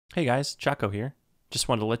Hey guys, Choco here. Just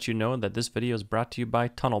wanted to let you know that this video is brought to you by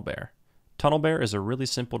TunnelBear. TunnelBear is a really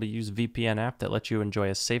simple to use VPN app that lets you enjoy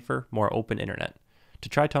a safer, more open internet. To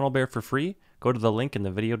try TunnelBear for free, go to the link in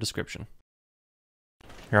the video description.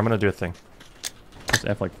 Here, I'm gonna do a thing. Just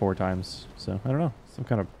F like 4 times, so I don't know, some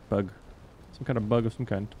kind of bug of some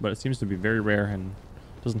kind, but it seems to be very rare and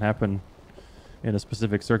doesn't happen in a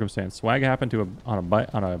specific circumstance. Swag happened to on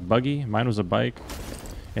a buggy. Mine was a bike,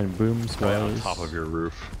 and Booms was on top of your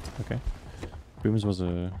roof. Okay. Booms was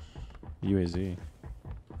a UAZ.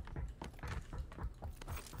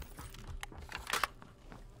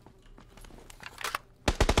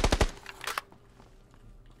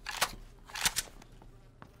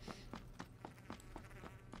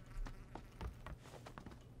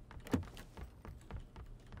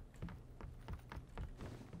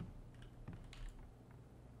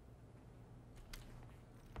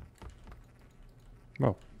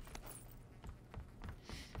 Whoa.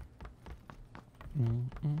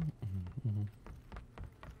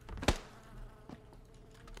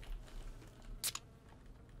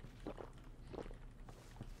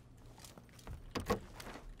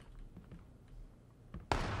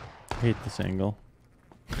 I hate this angle.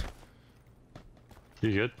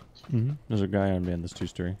 You good? There's a guy on me in this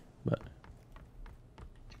 2-story, but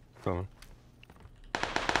Go on.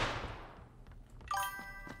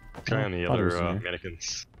 Guy on the other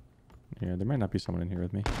mannequins. yeah, there might not be someone in here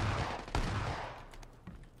with me.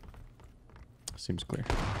 Seems clear.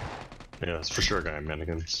 Yeah, it's for sure a guy on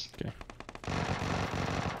mannequins. Okay.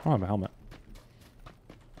 Oh, I have a helmet.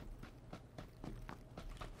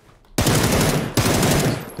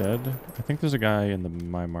 Dead. I think there's a guy in the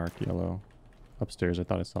my mark yellow upstairs. I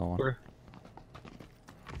thought I saw one. Where?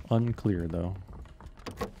 Unclear though.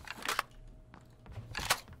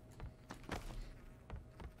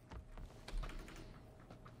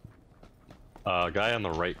 Guy on the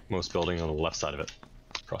rightmost building on the left side of it.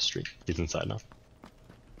 Across the street. He's inside now. Oh,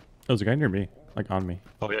 there's a guy near me. Like on me.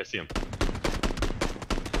 Oh yeah, I see him.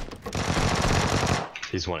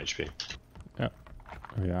 He's 1 HP. Yeah.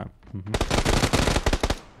 Oh yeah.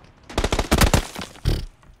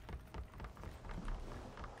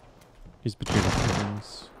 He's between the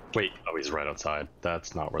buildings. Wait, oh he's right outside.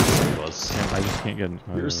 That's not where the guy was. Damn, I just can't get in.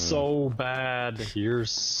 You're so bad. You're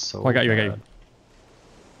so Oh, I got you, I got bad. you.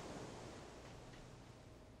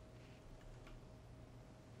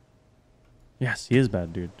 Yes, he is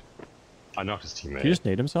bad, dude. I knocked his teammate. Did he just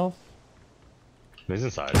nade himself? He's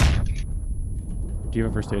inside. Do you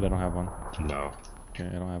have a first aid? I don't have one. No. Okay,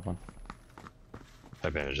 I don't have one. I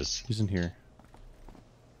have bandages. He's in here.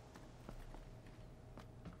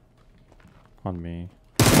 On me.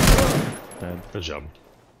 Dead. Good job.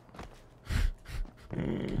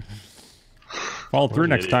 Follow What through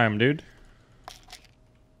an next idiot. time, dude.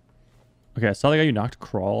 Okay, I saw the guy you knocked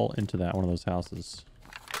crawl into that one of those houses.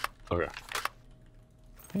 Okay.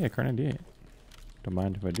 Hey, a Kar 98. Don't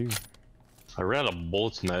mind if I do. I ran a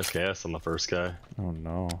bullets from the SKS on the first guy. Oh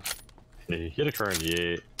no. He hit a current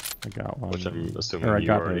 8, I got one. which I'm assuming Or I you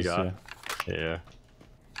got already his, got. yeah.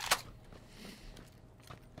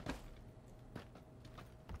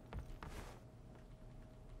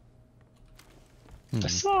 Yeah. I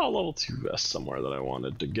saw a level 2 vest somewhere that I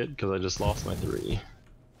wanted to get because I just lost my 3.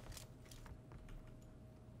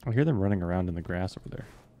 I hear them running around in the grass over there.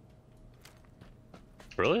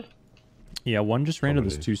 Really? Yeah, one just ran to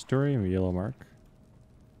this Somebody. 2-story in a yellow mark.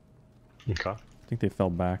 Okay. I think they fell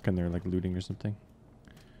back and they're like looting or something.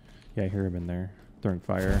 Yeah, I hear him in there. Throwing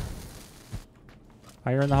fire.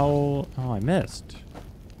 Fire in the hole. Oh, I missed.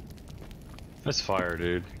 Nice fire,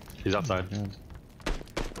 dude. He's outside. Yeah.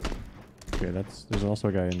 Okay, there's also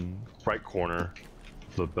a guy in. Right corner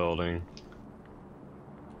of the building.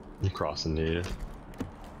 I'm crossing need.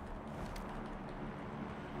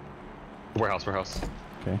 Warehouse.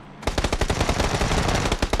 Okay.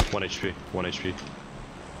 1 HP. 1 HP.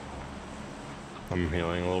 I'm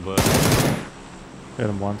healing a little bit. Hit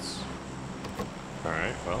him once.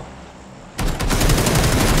 Alright, well.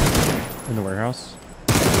 In the warehouse.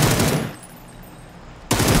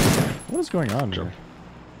 What is going on Sure. here?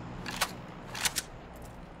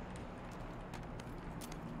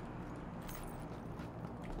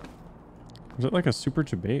 Is it like a super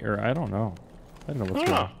debate or I don't know. I don't know what's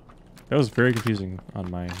going on. That was very confusing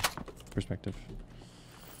on my perspective.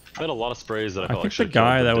 I had a lot of sprays that I I felt think like the should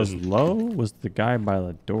guy that was low was the guy by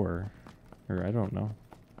the door. Or I don't know.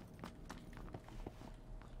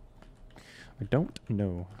 I don't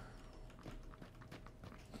know.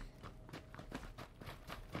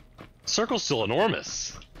 Circle's still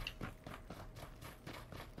enormous.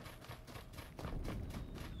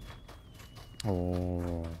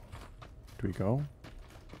 Oh. Do we go?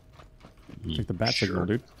 Take the bat signal,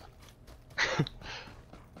 dude.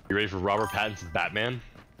 You ready for Robert Pattinson's Batman?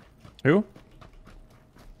 Who?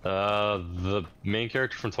 The main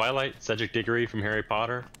character from Twilight, Cedric Diggory from Harry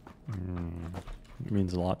Potter. It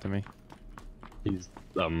means a lot to me. He's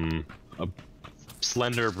a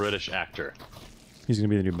slender British actor. He's gonna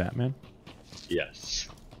be the new Batman? Yes.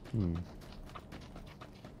 Hmm.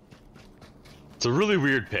 It's a really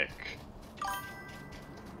weird pick.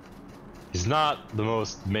 He's not the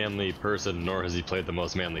most manly person, nor has he played the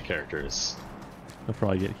most manly characters. He'll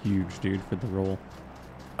probably get huge, dude, for the role.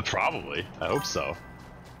 Probably. I hope so.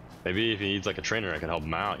 Maybe if he needs like a trainer, I can help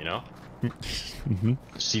him out, you know?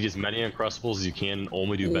 Just as many Uncrustables as you can,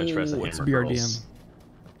 only do bench press and it's hammer BRDM. curls.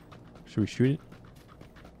 Should we shoot it?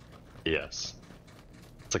 Yes.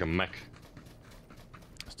 It's like a mech.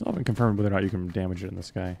 Still haven't confirmed whether or not you can damage it in the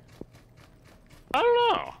sky. I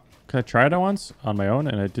don't know. Cause I tried it once on my own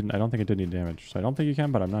and I don't think it did any damage. So I don't think you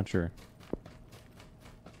can, but I'm not sure.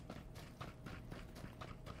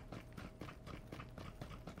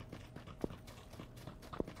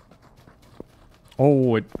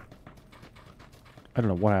 Oh, I don't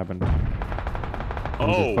know what happened.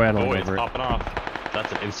 Oh, boy, it's over it. popping off.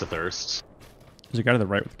 That's an insta-thirst. There's a guy to the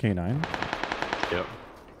right with the K9. Yep.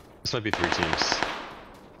 This might be 3 teams.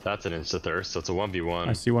 That's an insta-thirst, so it's a 1v1.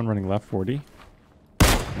 I see one running left 40.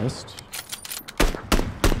 Missed.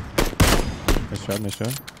 Nice shot, nice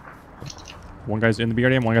shot. One guy's in the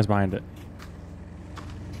BRDM, one guy's behind it.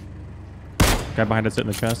 Guy behind it's in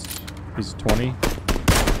the chest. He's 20.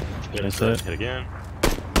 Hit That's it. it. Hit again.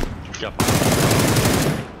 Got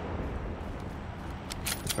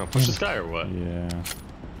Gonna push this guy or what? Yeah.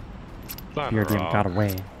 Fine, BRDM got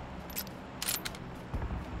away.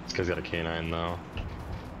 This guy's got a K9 though.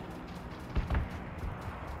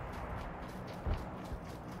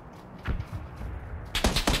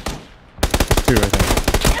 Two, I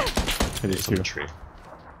think. It is He's on the two. tree.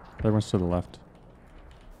 The other one's to the left.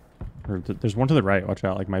 Or there's one to the right. Watch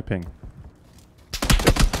out, like my ping.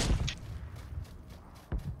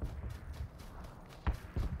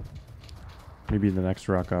 Maybe the next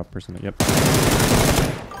rock up or something. Yep.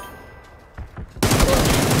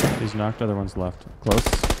 He's knocked. Other one's left. Close.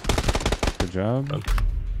 Good job. Done.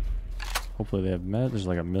 Hopefully they have met. There's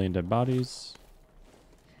like a million dead bodies.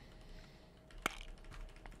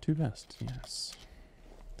 Two best. Yes.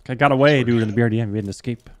 This guy got away, dude, in the BRDM. We had an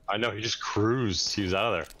escape. I know, he just cruised. He was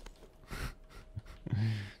out of there.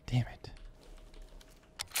 Damn it.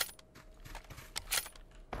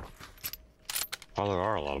 Oh, there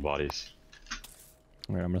are a lot of bodies.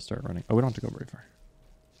 Wait, I'm gonna start running. Oh, we don't have to go very far.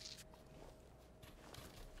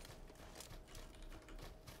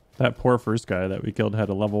 That poor first guy that we killed had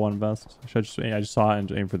a level 1 vest. I just saw it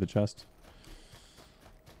and aimed for the chest.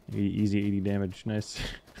 Easy 80 damage. Nice.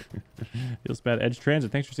 Feels bad. Edge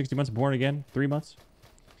Transit, thanks for 60 months. Born Again, 3 months.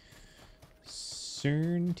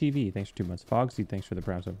 CERN TV, thanks for 2 months. Fogsy, thanks for the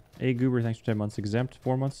prime sub. A Goober, thanks for 10 months. Exempt,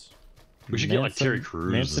 4 months. We should get like Terry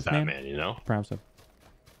Crews as Mansif Man? Batman, you know? Prime sub.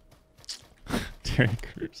 Terry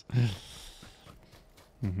Crews.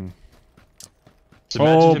 So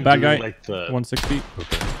imagine Oh, him bad doing, guy. like, the... 160.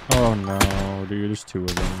 Okay. Oh no, dude, there's 2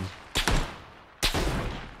 of them.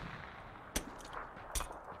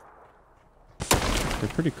 They're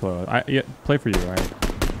pretty close. Yeah, play for you, alright.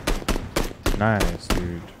 Nice,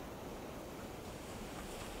 dude.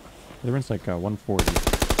 Everyone's like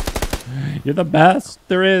 140. You're the best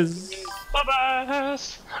there is. The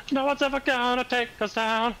best. No one's ever gonna take us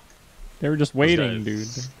down. They were just waiting, dude.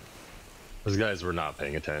 Those guys were not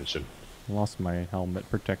paying attention. I lost my helmet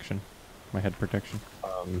protection. My head protection.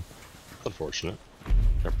 It's unfortunate.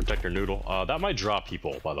 Our protector noodle. That might draw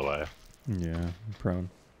people, by the way. Yeah, I'm prone.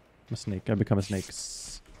 I'm a snake. I become a snake.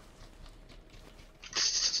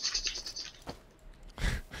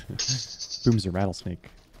 Boom's a rattlesnake.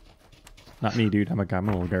 Not me, dude. I'm a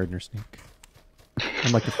little gardener snake.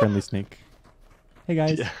 I'm like a friendly snake. Hey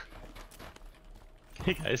guys. Yeah.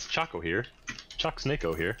 Hey guys, Choco here. Choc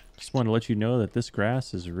Snako here. Just wanted to let you know that this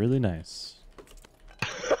grass is really nice.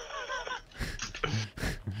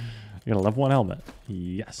 You got a level 1 helmet.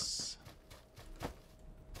 Yes.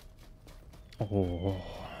 Oh.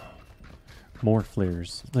 More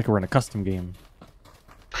flares. It's like we're in a custom game.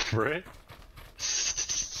 Right?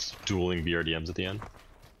 Dueling BRDMs at the end.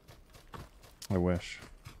 I wish.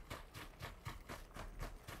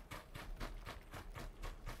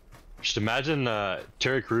 Just imagine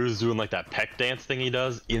Terry Crews doing like that peck dance thing he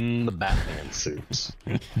does in the Batman suit.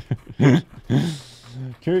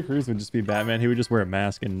 Terry Crews would just be Batman. He would just wear a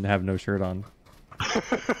mask and have no shirt on.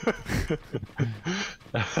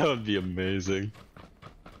 That would be amazing.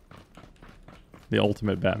 The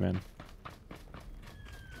ultimate Batman.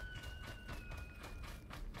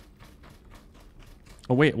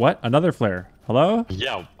 Oh wait, what? Another flare. Hello?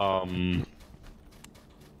 Yeah.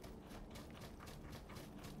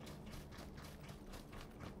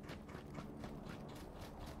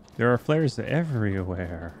 There are flares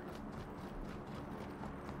everywhere.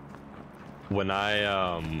 When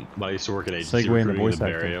I used to work in agency Segue into recruiting in voice the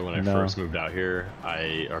Bay acting. Area, when I first moved out here,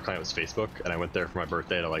 our client was Facebook, and I went there for my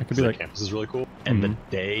birthday to like, could see be the like- campus is really cool. And the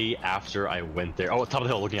day after I went there, oh, top of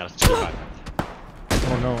the hill, looking at us. 25.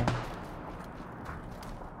 Oh no.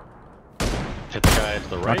 Hit the guy to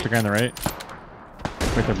the right. Knocked the guy on the right.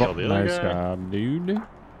 Wait, they're Killed the other nice guy. job, dude.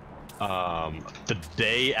 The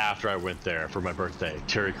day after I went there for my birthday,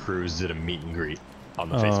 Terry Crews did a meet and greet on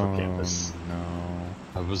the Facebook campus. No.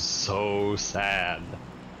 I was so sad.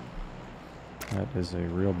 That is a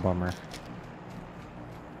real bummer.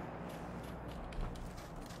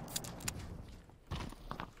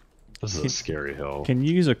 This is a scary hill. Can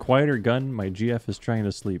you use a quieter gun? My GF is trying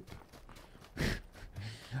to sleep.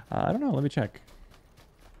 I don't know. Let me check.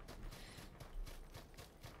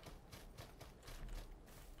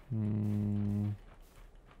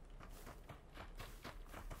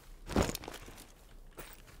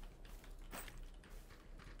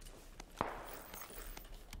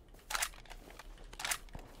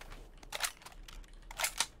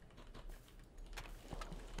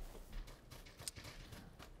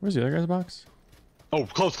 Where's the other guy's box? Oh,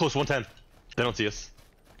 close, 110. They don't see us.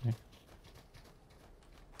 Okay.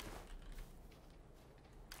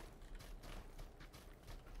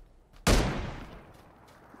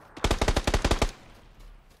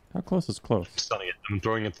 How close is close? Stunning it. I'm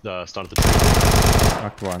throwing it stun at the tree.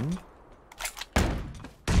 Knocked one.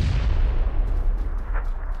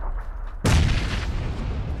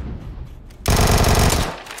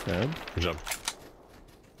 Dead. Good job.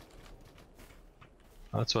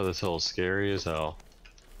 That's why this hill is scary as hell.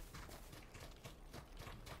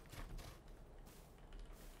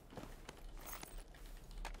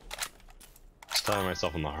 Stabbing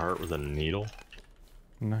myself in the heart with a needle.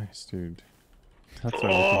 Nice, dude. That's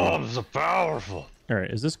what Oh, this is powerful.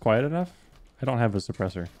 Alright, is this quiet enough? I don't have a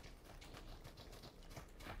suppressor.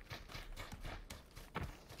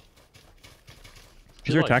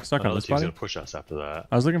 Is there a tack stuck on this body? Gonna push us after that.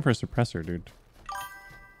 I was looking for a suppressor, dude.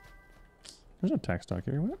 There's no tack stock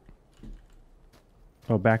here. What?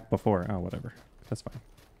 Oh, back before. Oh, whatever. That's fine.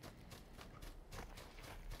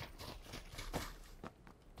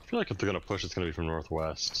 I feel like if they're gonna push, it's gonna be from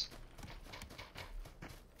northwest.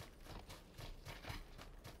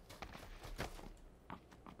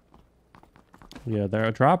 Yeah,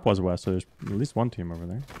 their drop was west, so there's at least one team over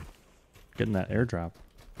there. Getting that airdrop.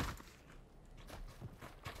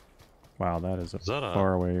 Wow, that is a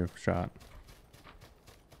far away shot.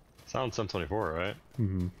 Sounds 724, right?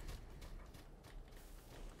 Mm-hmm.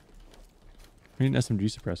 We need an SMG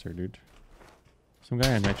suppressor, dude. Some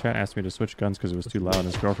guy in my chat asked me to switch guns because it was too loud and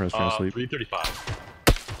his girlfriend was trying to sleep.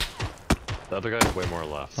 335. The other guy's way more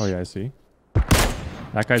left. Oh yeah, I see.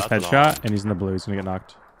 That guy's headshot, and he's in the blue. He's gonna get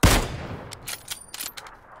knocked.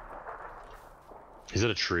 He's at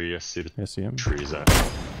a tree. I see the him. Trees at.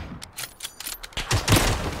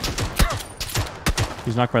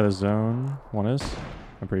 He's knocked by the zone. One is.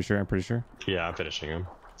 I'm pretty sure. Yeah, I'm finishing him.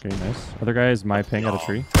 Okay, nice. Other guy is my ping at a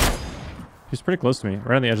tree. He's pretty close to me,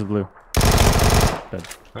 right on the edge of the blue. Dead.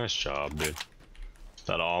 Nice job, dude.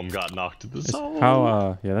 That arm got knocked to the zone.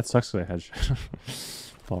 How? Yeah, that sucks with a hedge.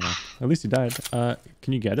 At least he died.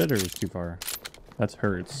 Can you get it, or is it too far? That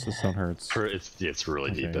hurts. This zone hurts. It's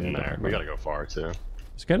really deep in there. We gotta go far too.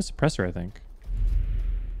 He's got a suppressor, I think.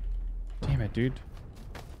 Damn it, dude.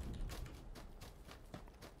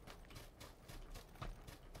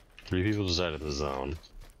 Three people just out of the zone.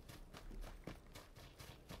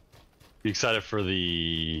 You excited for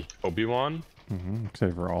the Obi-Wan?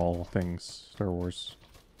 Excited for all things Star Wars.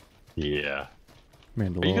 Yeah.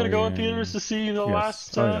 Mandalorian. Are you gonna go in theaters to see the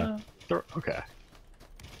last? Oh, yeah. Okay.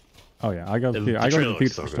 Oh yeah, I go to the theater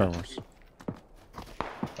for Star Wars.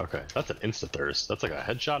 Okay, that's an insta thirst. That's like a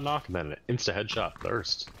headshot knock and then an insta headshot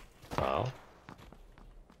thirst. Wow.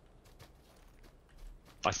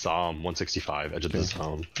 I saw him 165 edge of the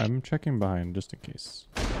zone. I'm checking behind just in case.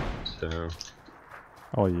 So.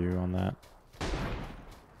 All you on that.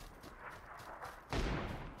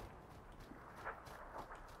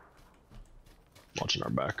 Watching our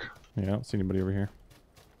back. Yeah, I don't see anybody over here.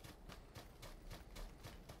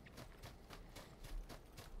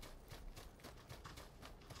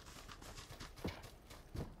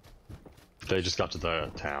 They just got to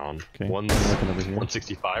the town. Okay.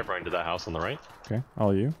 165 right into that house on the right. Okay,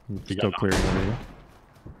 all you. I'm still clearing over here.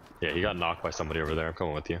 Yeah, he got knocked by somebody over there. I'm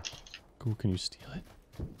coming with you. Cool, can you steal it?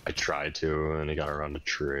 I tried to, and he got around a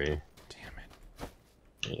tree. Damn it.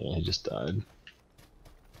 Yeah, he just died.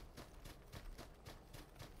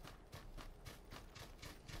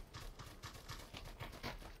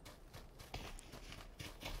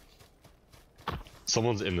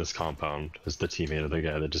 Someone's in this compound. Is the teammate of the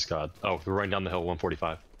guy that just got... Oh, we're running down the hill,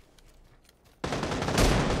 145.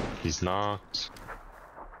 He's knocked.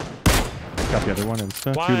 Got the other one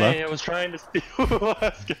insta. Why? Two left. I was trying to steal.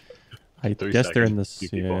 I 3 guess they're in seconds, this.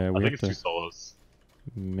 2 people. Yeah, I we think have it's to. 2 solos.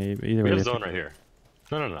 Maybe either We way. have zone right here.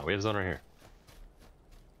 No. We have zone right here.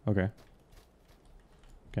 Okay.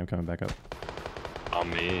 Okay, I'm coming back up. On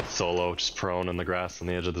me, solo, just prone in the grass on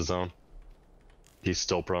the edge of the zone. He's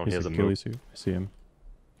still prone. He's He a hasn't ghillie moved. suit. I see him.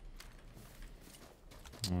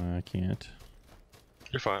 I can't.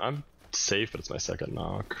 You're fine. I'm safe, but it's my second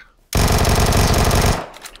knock.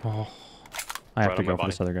 Oh, I have Right to on go my for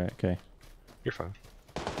this other guy. Okay. You're fine.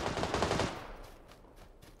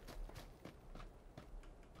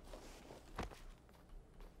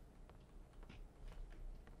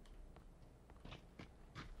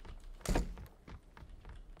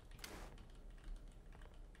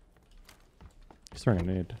 He's throwing a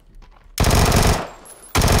nade.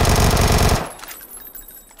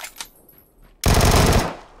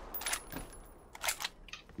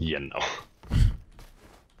 Yeah, no.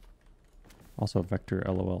 Also, Vector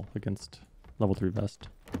LOL against level 3 vest.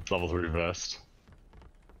 Level 3 vest.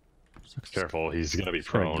 Sucks. Careful, he's gonna be He's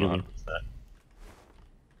got a prone ghillie. on that.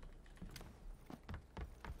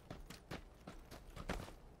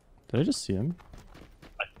 Did I just see him?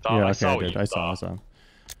 I thought Yeah, I okay, saw I what did. you I saw. saw him.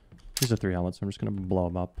 He's a 3 helmet, so I'm just gonna blow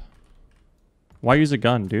him up. Why use a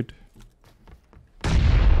gun, dude?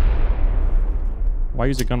 Why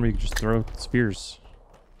use a gun where you can just throw spears?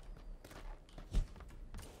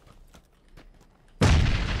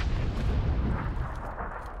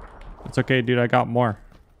 It's okay, dude. I got more.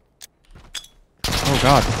 Oh,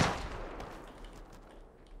 God.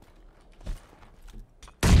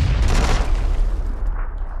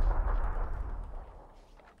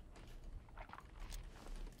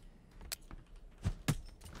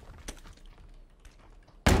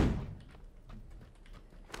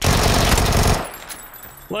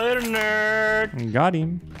 Later, nerd! Got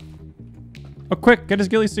him. Oh, quick. Get his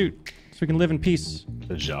ghillie suit so we can live in peace.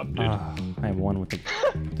 Good job, dude. Ah, I have one with the,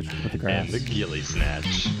 with the grass. And the ghillie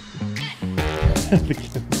snatch. I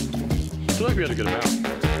feel like we had a good amount.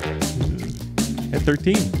 At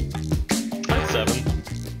 13. At 7.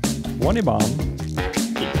 One a bomb.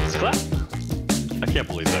 It's clap. I can't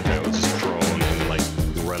believe that guy was just prone and like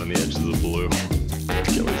right on the edge of the blue.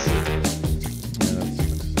 Ghillie suit. Yeah, that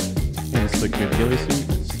sucks. And it's the good ghillie suit.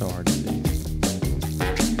 It's so hard to see.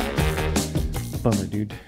 Bummer, dude.